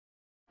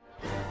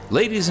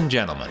Ladies and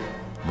gentlemen,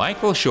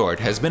 Michael Short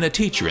has been a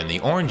teacher in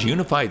the Orange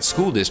Unified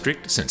School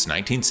District since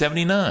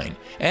 1979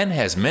 and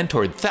has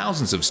mentored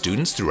thousands of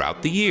students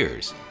throughout the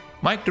years.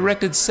 Mike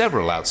directed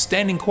several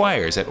outstanding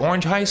choirs at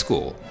Orange High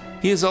School.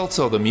 He is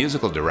also the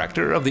musical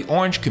director of the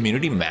Orange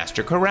Community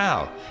Master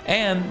Chorale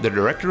and the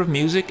director of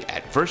music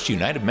at First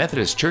United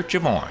Methodist Church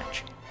of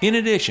Orange. In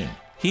addition,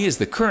 he is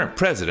the current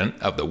president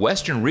of the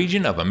Western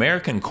Region of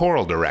American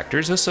Choral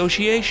Directors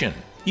Association.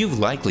 You've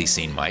likely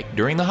seen Mike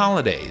during the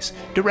holidays,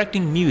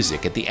 directing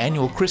music at the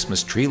annual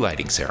Christmas tree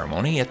lighting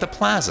ceremony at the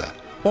Plaza,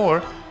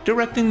 or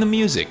directing the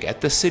music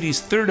at the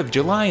city's 3rd of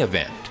July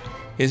event.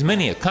 His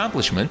many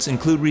accomplishments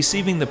include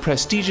receiving the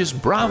prestigious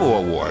Bravo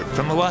Award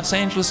from the Los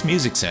Angeles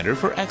Music Center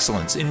for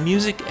Excellence in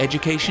Music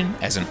Education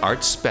as an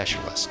Arts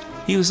Specialist.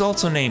 He was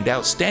also named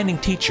Outstanding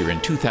Teacher in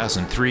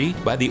 2003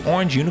 by the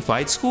Orange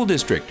Unified School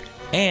District,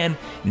 and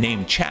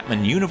named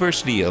Chapman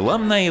University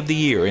Alumni of the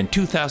Year in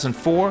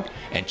 2004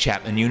 and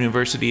Chapman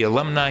University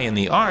Alumni in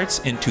the Arts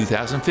in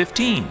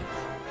 2015.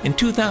 In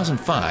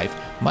 2005,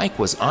 Mike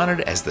was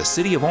honored as the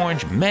City of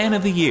Orange Man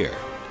of the Year.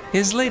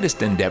 His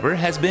latest endeavor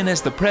has been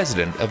as the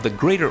president of the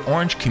Greater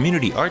Orange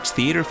Community Arts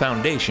Theater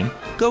Foundation,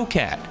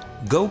 GOCAT.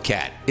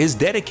 GOCAT is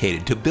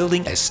dedicated to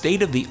building a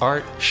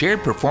state-of-the-art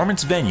shared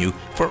performance venue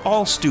for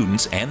all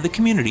students and the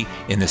community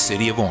in the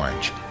City of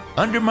Orange.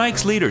 Under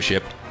Mike's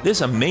leadership,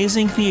 this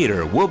amazing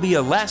theater will be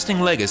a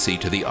lasting legacy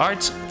to the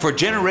arts for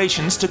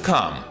generations to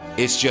come.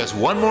 It's just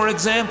one more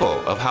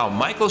example of how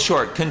Michael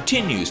Short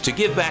continues to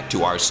give back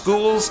to our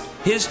schools,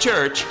 his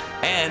church,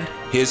 and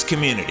his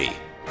community.